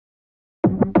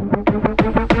How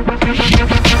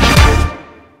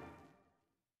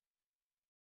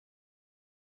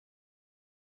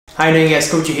you doing guys,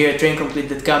 Coachy here at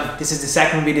TrainComplete.com. This is the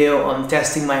second video on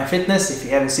testing my fitness. If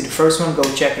you haven't seen the first one, go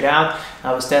check it out.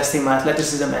 I was testing my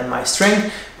athleticism and my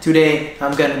strength. Today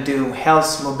I'm gonna do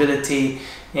health, mobility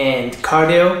and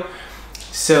cardio.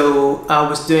 So I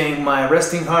was doing my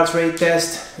resting heart rate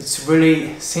test. It's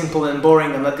really simple and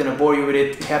boring. I'm not gonna bore you with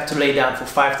it. You have to lay down for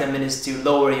 5-10 minutes to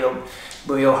lower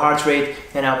your heart rate,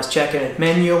 and I was checking it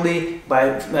manually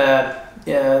by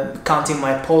counting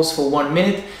my pulse for 1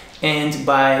 minute, and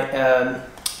by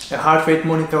a heart rate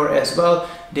monitor as well.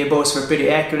 They both were pretty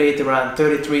accurate, around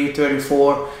 33,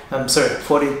 34,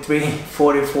 43,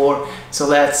 44. So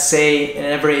let's say an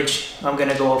average, I'm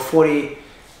gonna go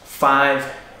 45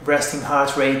 resting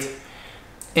heart rate.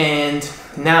 And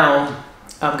now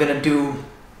I'm gonna do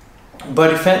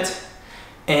body fat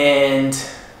and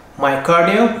my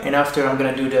cardio, and after I'm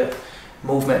gonna do the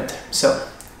movement. So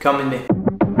come with me.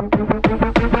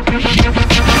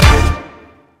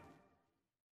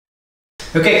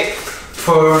 Okay,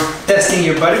 for testing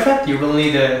your body fat, you will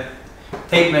need a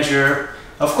tape measure.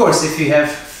 Of course, if you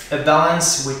have a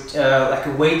balance with like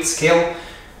a weight scale,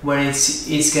 when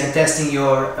it's gonna testing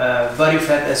your body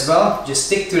fat as well, just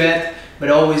stick to that,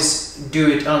 but always do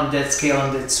it on that scale,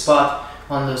 on that spot,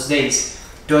 on those days.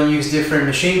 Don't use different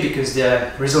machine because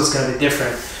the results gonna be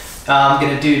different. I'm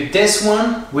gonna do this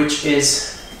one, which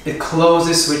is the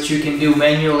closest which you can do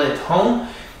manual at home.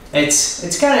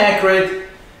 It's kind of accurate.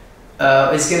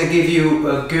 It's gonna give you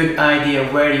a good idea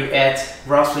where you at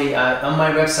roughly. On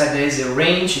my website there is a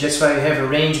range. That's why I have a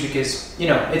range, because you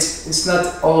know it's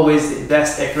not always the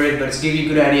best accurate, but it's give you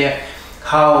a good idea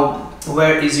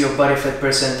where is your body fat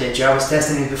percentage. I was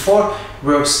testing it before,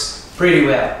 works pretty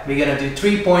well. We're gonna do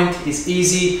 3-point. It's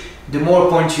easy. The more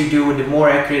points you do, the more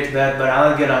accurate that. But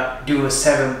I'm gonna do a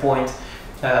 7-point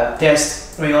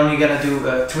test. We're only gonna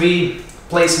do 3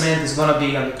 placement. It's gonna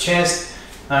be on the chest,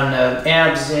 on the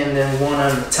abs, and then 1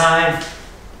 on the thigh.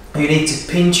 You need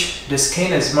to pinch the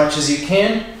skin as much as you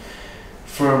can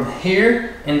from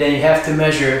here, and then you have to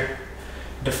measure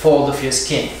the fold of your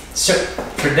skin. So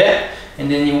for that, and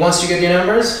then once you get your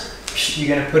numbers, you're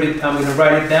gonna put it, I'm gonna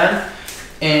write it down,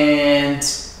 and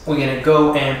we're gonna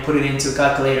go and put it into a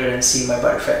calculator and see my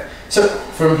body fat. So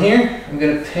from here, I'm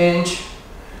gonna pinch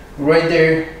right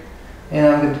there, and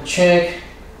I'm gonna check.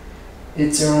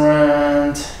 It's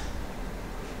around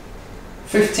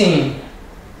 15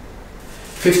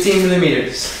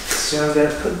 millimeters. So I'm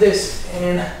gonna put this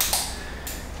in.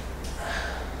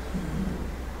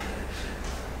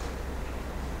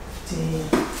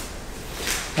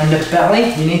 On the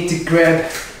belly, you need to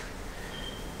grab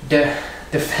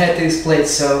the fattest plate.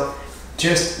 So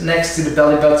just next to the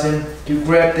belly button, you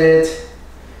grab that,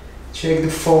 check the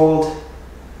fold.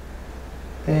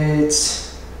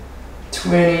 It's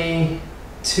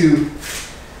 22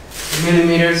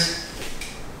 millimeters.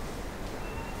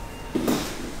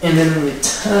 And then on the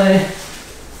thigh,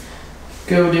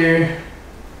 go there,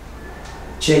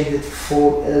 check the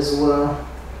fold as well.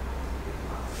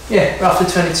 Yeah, roughly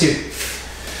 22.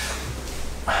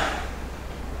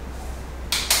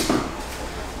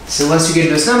 So once you get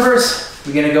those numbers,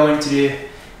 we're gonna go into the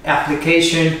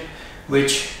application,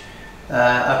 which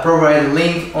I provide a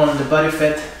link on the body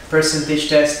fat percentage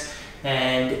test,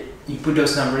 and you put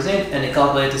those numbers in, and the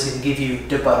calculator is gonna give you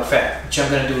the body fat, which I'm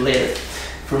gonna do later.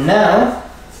 For now,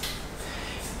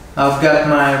 I've got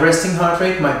my resting heart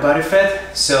rate, my body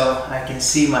fat, so I can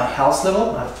see my health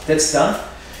level. That's done.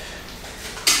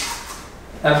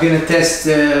 I'm gonna test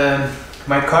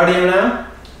my cardio now,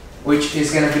 which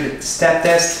is gonna be the step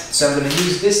test. So I'm gonna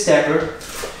use this stepper.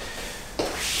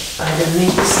 I'm gonna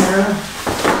need this now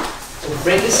to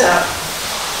bring this out.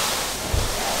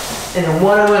 And then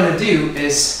what I'm gonna do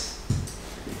is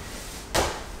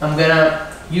I'm gonna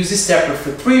use this stepper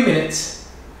for 3 minutes,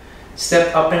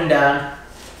 step up and down,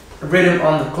 rhythm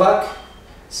on the clock.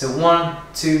 So 1,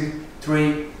 2,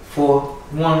 3, 4,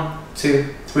 1, 2,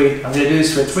 3. I'm gonna do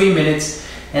this for 3 minutes,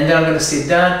 and then I'm gonna sit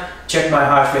down, check my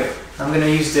heart rate. I'm gonna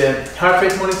use the heart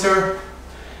rate monitor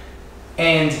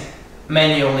and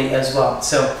manually as well.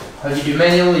 So how you do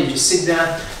manually, you just sit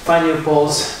down, find your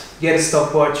pulse, get a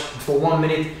stopwatch for 1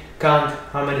 minute, count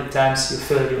how many times you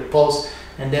feel your pulse,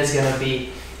 and that's gonna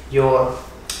be your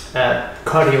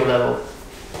cardio level.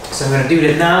 So I'm gonna do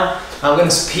that now. I'm gonna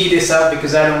speed this up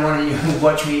because I don't want you to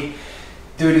watch me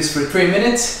do this for 3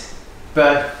 minutes,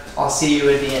 but I'll see you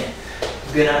at the end.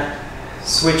 I'm gonna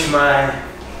switch my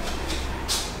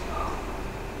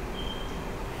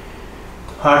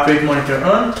heart rate monitor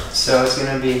on, so it's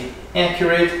gonna be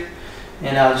accurate,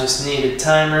 and I'll just need a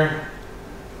timer.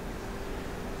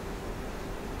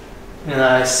 and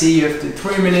I see you after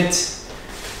 3 minutes.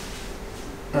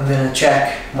 I'm gonna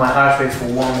check my heart rate for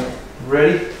 1 minute.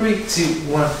 Ready? 3, 2,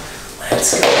 1,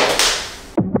 let's go.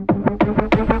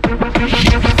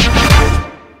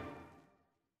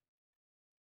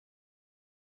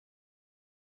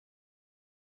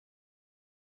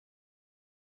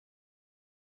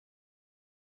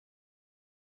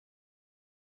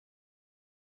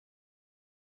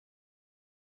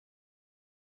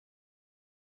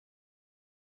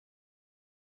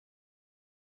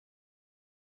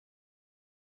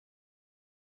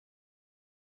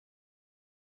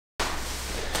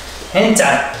 And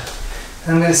time.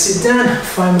 I'm gonna sit down,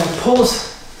 find my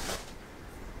pulse.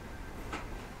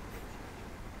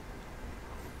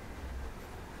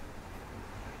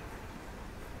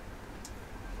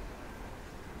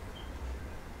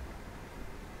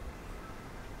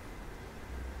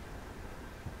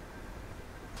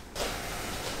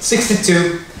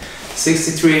 "62,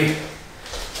 63,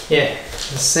 yeah,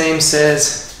 the same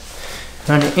says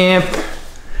on the amp.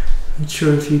 Not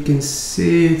sure if you can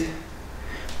see it.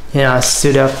 Yeah, I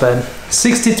stood up at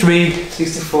 63,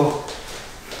 64,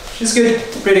 which is good,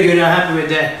 pretty good. I'm happy with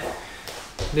that.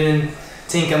 Didn't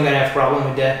think I'm gonna have a problem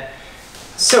with that.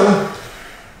 So,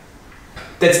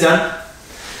 that's done.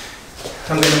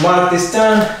 I'm gonna mark this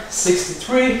down,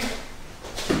 63.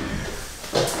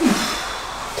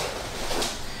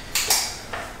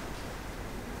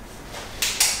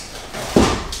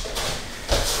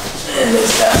 And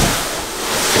it's done.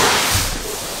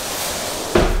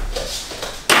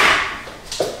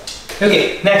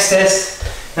 Okay, next test,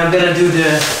 I'm gonna do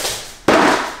the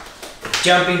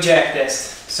jumping jack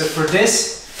test. So for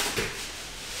this,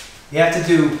 you have to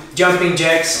do jumping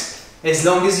jacks as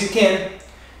long as you can,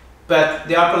 but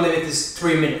the upper limit is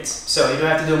 3 minutes. So you don't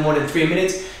have to do more than 3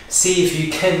 minutes. See if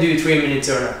you can do 3 minutes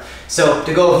or not. So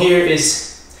the goal here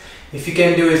is, if you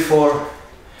can do it for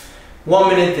 1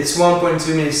 minute, it's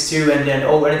 1.2 minutes too, and then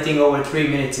anything over 3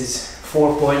 minutes is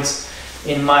 4 points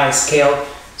in my scale.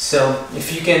 So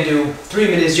if you can do 3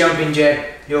 minutes jumping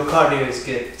jack, your cardio is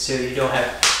good, so you don't have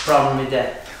a problem with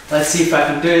that. Let's see if I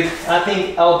can do it. I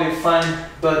think I'll be fine,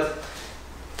 but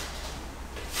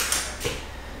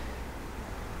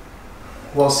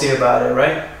we'll see about it,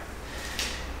 right?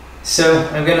 So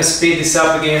I'm gonna speed this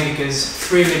up again because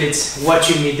 3 minutes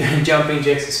watching me doing jumping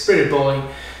jacks is pretty boring,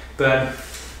 but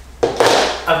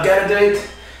I've gotta do it.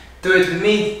 Do it with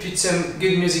me, put some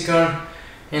good music on,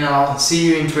 and I'll see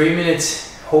you in 3 minutes.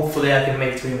 Hopefully I can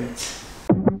make 3 minutes.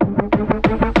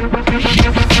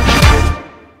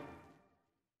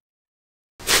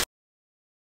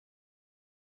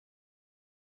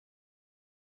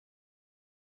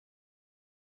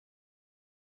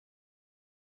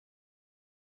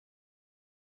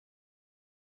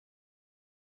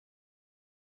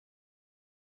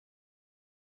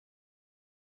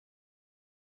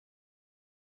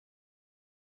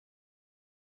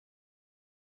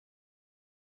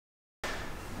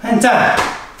 And time.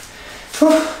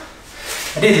 Whew.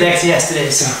 I did legs yesterday,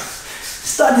 so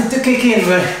started to kick in,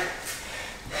 but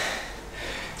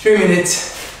 3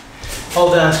 minutes, all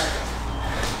done.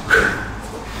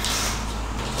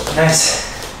 Nice.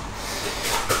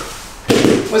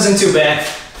 Wasn't too bad.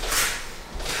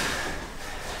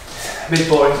 A bit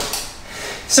boring.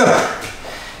 So,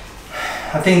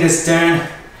 I think that's done.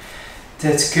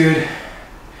 That's good.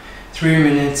 3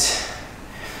 minutes.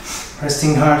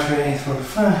 Resting heart rate for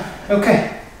 5.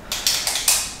 Okay.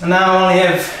 And now I only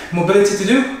have mobility to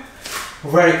do.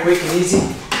 Very quick and easy.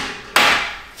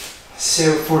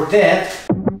 So for that,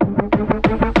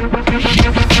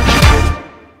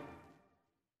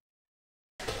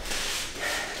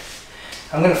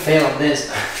 I'm gonna fail on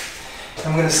this.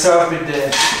 I'm gonna start with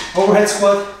the overhead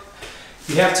squat.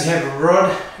 You have to have a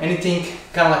rod, anything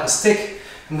kind of like a stick.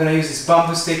 I'm gonna use this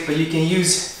bamboo stick, but you can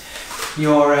use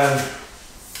your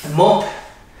mop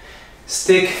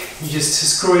stick. You just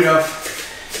screw it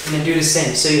off and then do the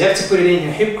same. So you have to put it in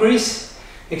your hip crease,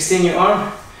 extend your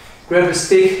arm, grab a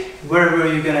stick wherever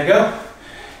you're gonna go.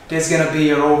 That's gonna be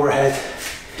your overhead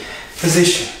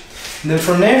position. And then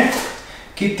from there,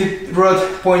 keep the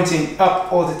rod pointing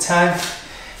up all the time,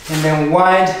 and then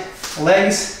wide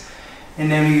legs, and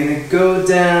then we're gonna go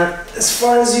down as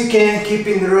far as you can,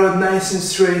 keeping the rod nice and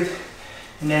straight.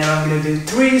 And then I'm gonna do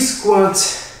 3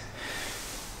 squats,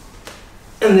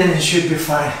 and then it should be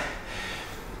fine.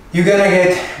 You're gonna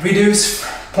get reduced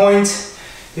points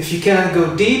if you cannot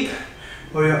go deep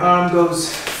or your arm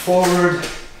goes forward.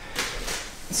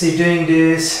 So you're doing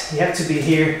this, you have to be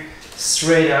here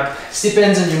straight up. It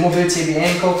depends on your mobility of the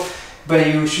ankle, but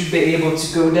you should be able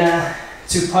to go down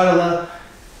to parallel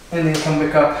and then come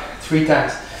back up 3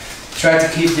 times. Try to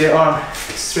keep the arm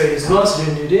straight as well, so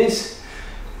don't do this.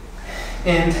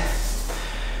 And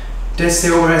that's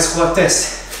the overhead squat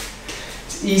test.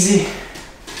 It's easy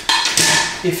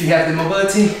if you have the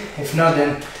mobility. If not,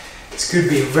 then it could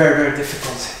be very, very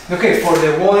difficult. Okay, for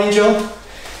the wall angel,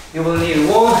 you will need a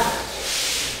wall.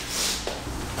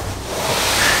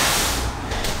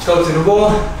 Go to the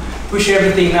wall, push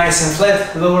everything nice and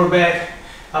flat, lower back,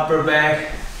 upper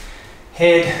back,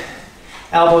 head,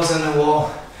 elbows on the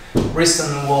wall, wrist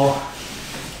on the wall,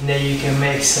 and then you can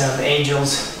make some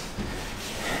angels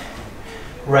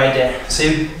right there. So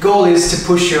your goal is to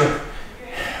push your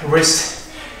wrist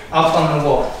up on the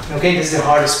wall. Okay, this is the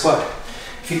hardest spot.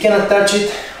 If you cannot touch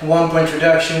it, 1 point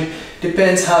reduction.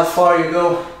 Depends how far you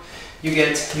go, you're gonna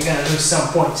lose some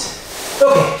points.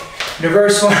 Okay, the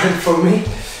first one for me,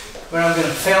 where I'm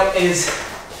gonna fail, is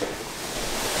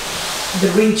the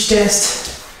reach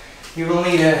test. You will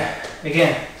need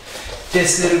again,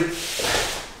 this little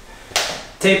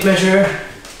tape measure.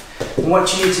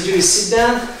 What you need to do is sit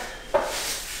down,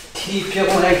 keep your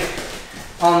leg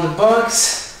on the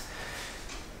box,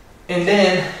 and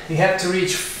then you have to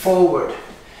reach forward,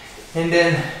 and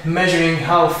then measuring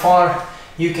how far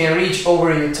you can reach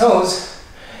over your toes,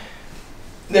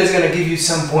 that's gonna give you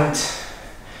some points.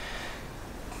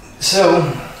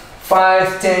 So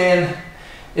 5, 10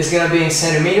 is gonna be in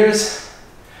centimeters.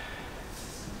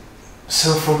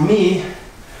 So for me,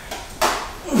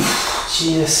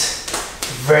 Jesus,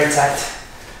 very tight.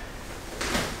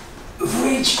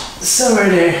 Reach somewhere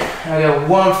there. I got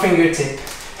one fingertip.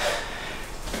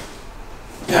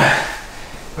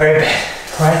 Very bad,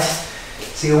 right?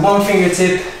 So you got one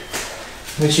fingertip,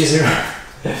 which is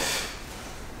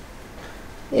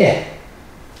yeah,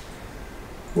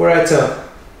 where I top.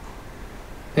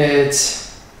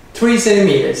 It's 3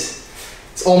 centimeters.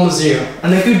 It's almost 0. On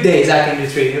the good days I can do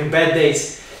 3. On bad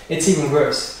days it's even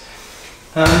worse.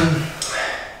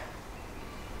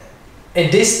 And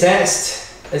this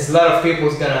test, as a lot of people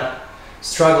is gonna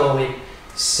struggle with.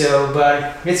 So,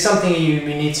 but it's something you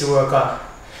need to work on.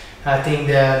 I think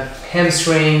the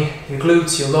hamstring, your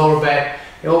glutes, your lower back,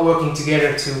 they're all working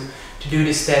together to do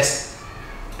this test.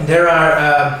 And there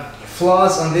are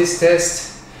flaws on this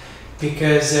test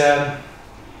because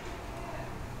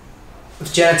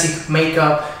with genetic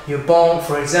makeup, your bone,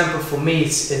 for example, for me,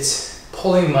 it's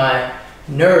pulling my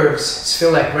nerves. It's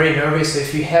feel like very nervous. So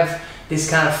if you have this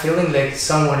kind of feeling, like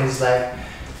someone is like,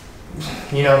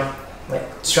 you know,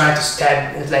 like trying to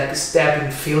stab, like a stabbing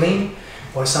feeling,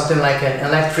 or something like an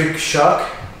electric shock,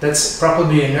 that's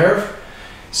probably a nerve.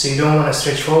 So you don't want to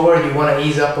stretch forward. You want to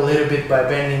ease up a little bit by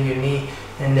bending your knee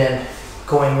and then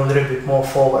going a little bit more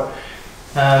forward.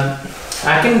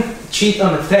 I can cheat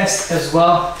on the test as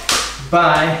well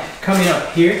by coming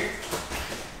up here,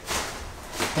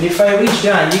 and if I reach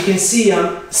down, you can see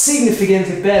I'm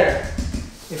significantly better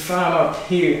if I'm up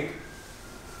here,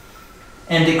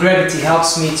 and the gravity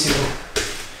helps me to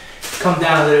come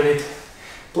down a little bit.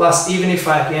 Plus, even if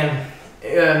I can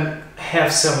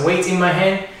have some weight in my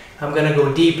hand, I'm gonna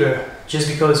go deeper just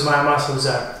because my muscles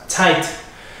are tight,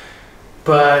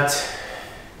 but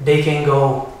they can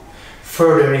go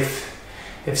further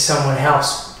if someone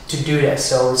helps to do that.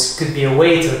 So it could be a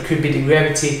weight, or it could be the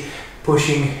gravity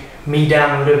pushing me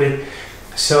down a little bit.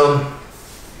 So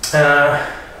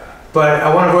but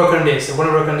I want to work on this. I want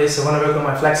to work on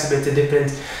my flexibility,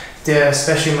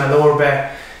 especially my lower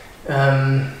back.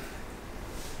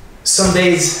 Some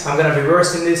days I'm gonna be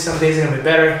worse than this, some days I'm gonna be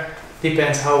better.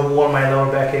 Depends how warm my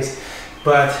lower back is.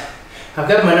 But I've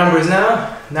got my numbers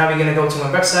now. Now we're gonna go to my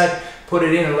website, put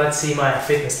it in, and let's see my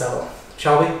fitness level.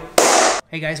 Shall we?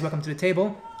 Hey guys, welcome to the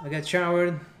table. I got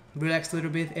showered, relaxed a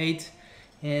little bit, ate,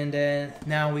 and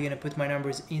now we're gonna put my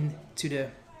numbers into the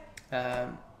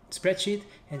spreadsheet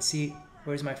and see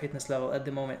where's my fitness level at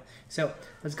the moment. So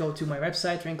let's go to my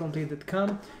website,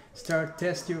 traincomplete.com, start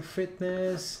test your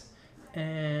fitness,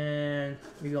 and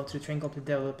we go to the Train Complete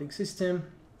developing system,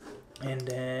 and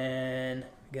then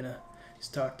we're gonna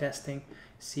start testing,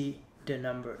 see the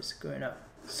numbers going up.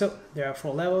 So there are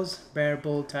 4 levels: bear,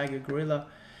 bull, tiger, gorilla.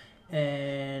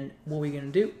 And what we're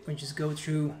gonna do, we just go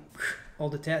through all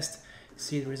the tests,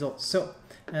 see the results. So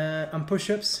on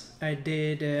push-ups I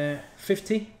did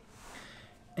 50,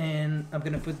 and I'm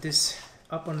gonna put this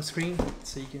up on the screen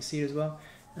so you can see it as well.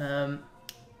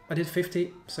 I did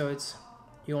 50, so it's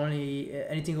you only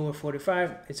anything over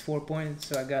 45, it's 4 points,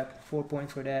 so I got 4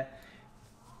 points for that.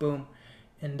 Boom.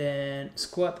 And then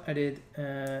squat I did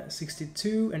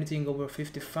 62, anything over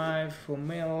 55 for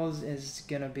males is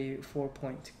gonna be 4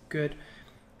 points. Good.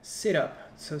 Sit up,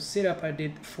 so sit up I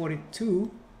did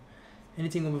 42,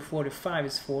 anything over 45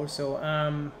 is 4, so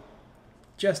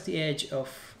just the edge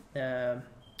of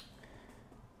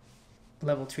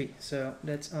level 3. So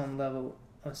that's on level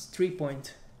 3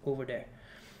 point over there.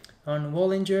 On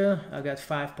Bollinger, I got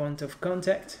 5 points of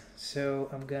contact, so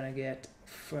I'm gonna get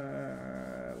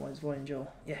what's Bollinger?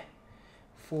 Yeah,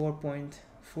 4 point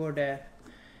for that.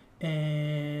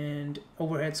 And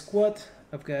overhead squat,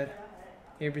 I've got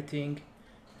everything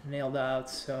nailed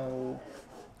out, so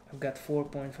I've got 4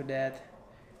 points for that.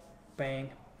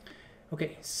 Bang.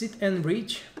 Okay, sit and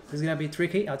reach. This is gonna be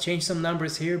tricky. I'll change some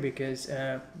numbers here because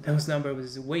those numbers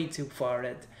was way too far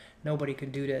that nobody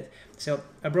could do that. So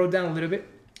I brought down a little bit.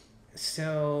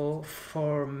 So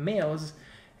for males,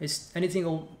 it's anything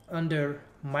under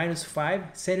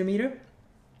 -5 centimeter,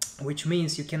 which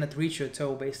means you cannot reach your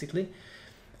toe basically,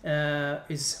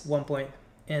 is 1 point.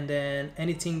 And then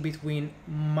anything between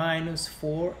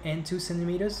 -4 and 2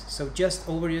 centimeters, so just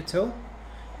over your toe,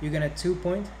 you're gonna 2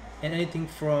 point. And anything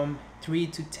from 3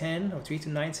 to 10 or 3 to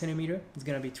 9 centimeter, it's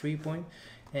gonna be 3 point.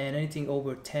 And anything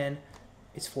over 10,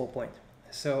 it's 4 point.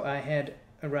 So I had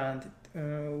around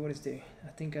I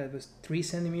think it was 3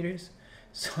 centimeters,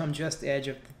 so I'm just the edge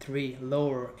of the 3,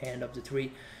 lower end of the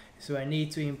 3, so I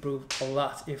need to improve a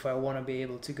lot if I want to be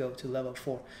able to go to level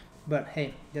 4. But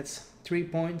hey, that's 3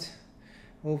 points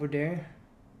over there.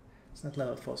 It's not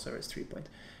level 4, sorry, it's 3 points.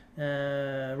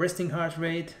 Resting heart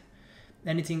rate,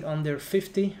 anything under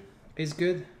 50 is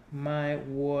good.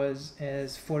 Mine was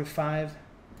as 45,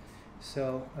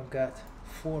 so I've got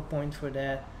 4 points for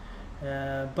that.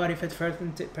 Body fat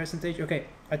percentage, okay,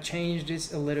 I changed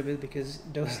this a little bit because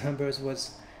those numbers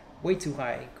was way too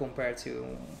high compared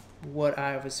to what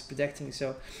I was predicting,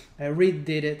 so I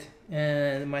redid it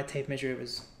and my tape measure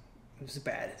was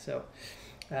bad. So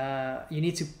you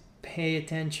need to pay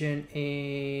attention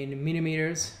in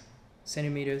millimeters,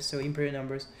 centimeters, so imperial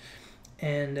numbers,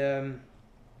 and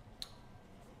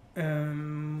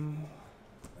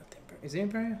is it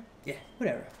imperial? Yeah,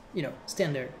 whatever, you know,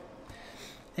 standard.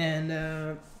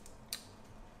 And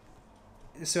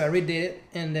so I redid it,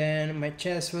 and then my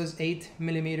chest was 8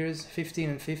 millimeters, 15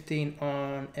 and 15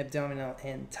 on abdominal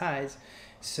and thighs.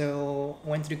 So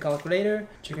went to the calculator,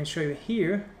 which I can show you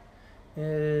here.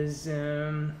 Is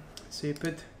so you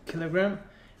put kilogram,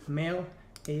 male,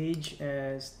 age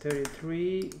as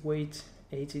 33, weight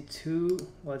 82.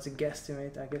 Well, it's a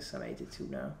guesstimate. I guess I'm 82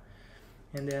 now.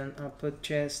 And then I'll put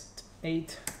chest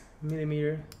 8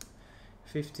 millimeter,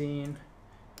 15,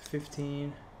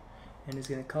 15, and it's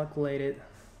gonna calculate it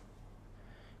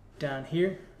down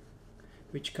here,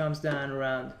 which comes down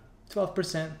around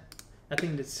 12%. I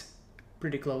think that's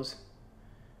pretty close.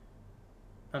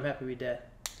 I'm happy with that.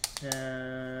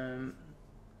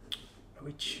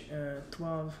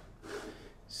 12,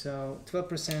 so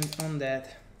 12% on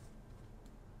that,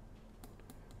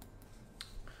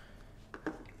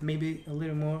 maybe a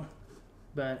little more,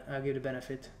 but I'll give the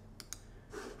benefit.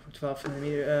 12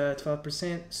 millimeter,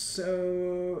 12%.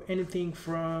 So anything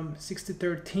from 6 to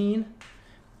 13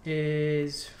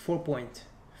 is 4 point.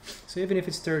 So even if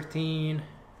it's 13,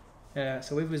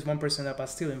 so if it's 1% up, I'm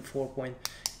still in 4 point.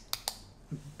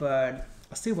 But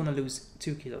I still want to lose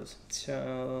 2 kilos.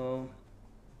 So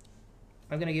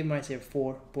I'm gonna give myself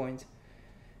 4 points.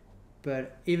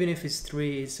 But even if it's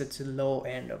 3, it's at the low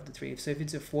end of the 3. So if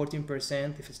it's a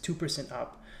 14%, if it's 2%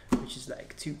 up, which is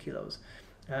like 2 kilos,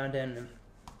 then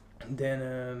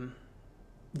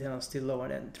I'm still lower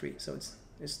than 3, so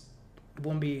it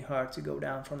won't be hard to go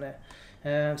down from there.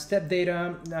 Step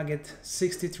data, I get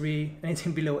 63.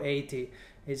 Anything below 80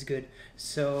 is good.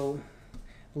 So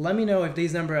let me know if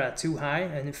these numbers are too high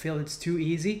and you feel it's too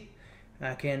easy.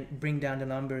 I can bring down the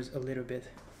numbers a little bit,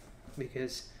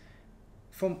 because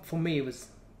for me it was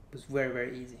very,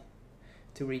 very easy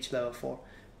to reach level 4,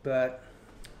 but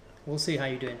we'll see how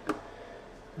you're doing.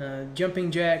 Jumping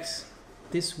jacks,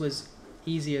 this was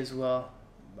easy as well.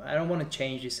 I don't want to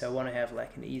change this. I want to have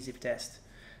like an easy test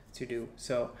to do.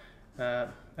 So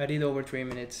I did over 3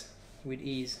 minutes with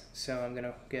ease. So I'm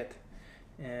gonna get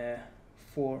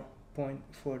 4 point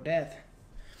for that.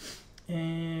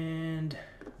 And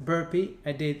burpee,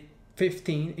 I did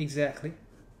 15 exactly.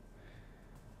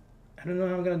 I don't know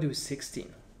how I'm gonna do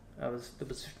 16. I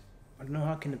don't know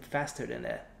how I can do faster than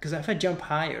that. Because if I jump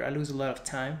higher, I lose a lot of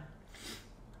time.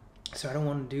 So I don't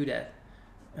want to do that.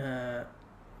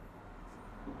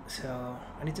 So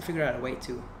I need to figure out a way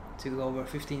to go over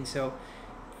 15. So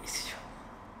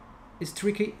it's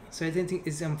tricky. So I think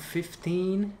it's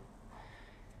 15.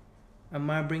 I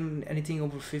might bring anything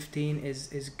over 15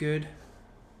 is good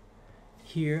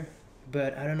here,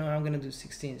 but I don't know how I'm gonna do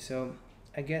 16. So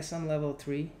I guess I'm level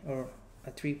 3 or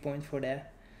a 3 point for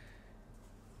that.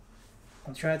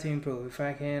 I'll try to improve. If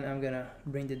I can, I'm gonna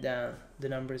bring the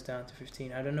numbers down to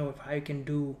 15. I don't know if I can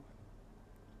do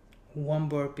 1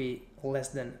 burpee less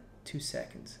than 2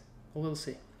 seconds. We'll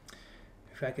see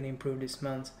if I can improve this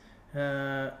month.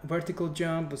 Vertical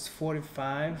jump was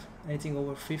 45. Anything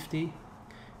over 50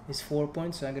 is 4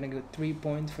 points, so I'm gonna go 3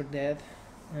 points for that.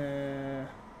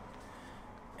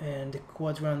 And the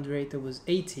quadrant rate was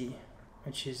 80,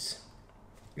 which is,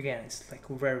 again, it's like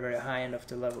very, very high end of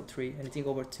the level 3. Anything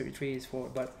over 33 is 4,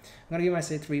 but I'm gonna give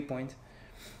myself 3 points.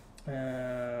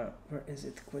 Where is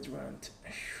it? Quadrant.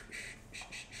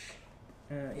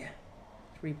 Yeah,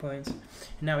 3 points.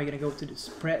 And now we're gonna go to the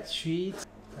spreadsheet,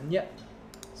 and yeah,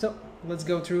 so let's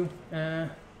go through.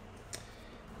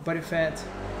 Body fat,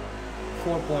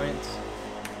 4 points.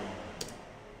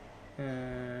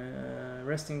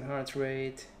 Resting heart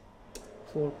rate,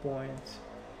 4 points.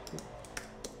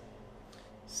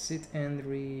 Sit and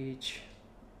reach,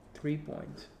 3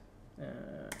 points.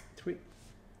 3.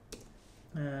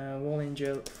 Wall in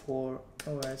gel, 4.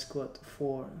 Overhead squat,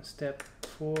 4. Step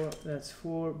 4, that's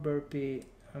 4. Burpee,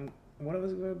 what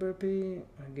was the burpee?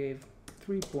 I gave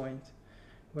 3 points.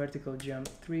 Vertical jump,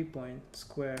 3 points.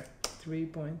 Square, 3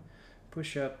 points.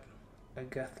 Push up, I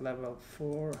got level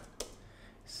 4.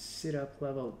 Sit up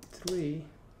level 3.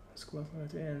 Squat level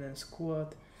 3, and then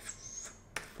squat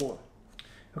 4.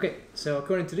 Okay, so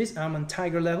according to this, I'm on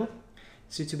tiger level.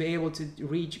 So to be able to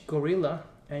reach gorilla,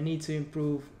 I need to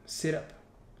improve sit up.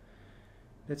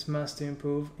 That's must to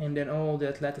improve. And then all the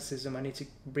athleticism I need to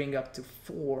bring up to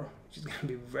 4, which is gonna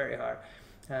be very hard.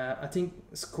 I think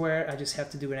square, I just have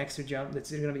to do an extra jump.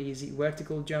 That's gonna be easy.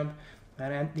 Vertical jump,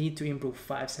 and I need to improve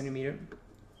 5 centimeters.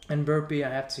 And burpee, I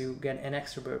have to get an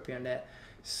extra burpee on that.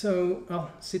 So,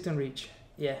 sit and reach.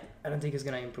 Yeah, I don't think it's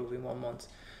gonna improve in 1 month.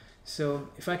 So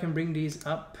if I can bring these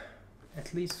up,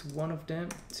 at least 1 of them,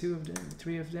 2 of them,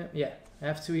 3 of them, yeah, I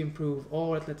have to improve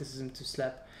all athleticism to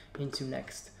slap into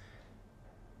next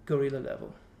gorilla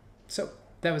level. So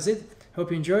that was it. Hope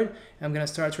you enjoyed. I'm gonna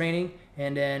start training,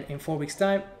 and then in 4 weeks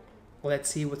time, let's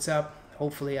see what's up.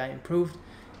 Hopefully I improved,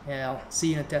 and I'll see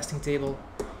you in a testing table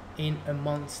in a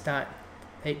month's time.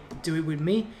 Hey, do it with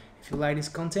me. If you like this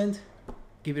content,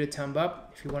 give it a thumb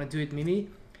up. If you want to do it with me,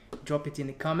 drop it in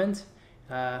the comment.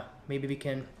 Maybe we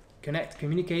can connect,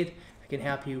 communicate. I can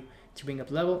help you to bring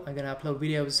up level. I'm gonna upload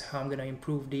videos how I'm gonna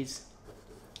improve these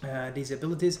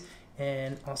abilities,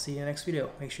 and I'll see you in the next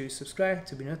video. Make sure you subscribe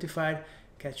to be notified.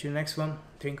 Catch you in the next one.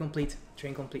 Train complete.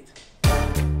 Train complete.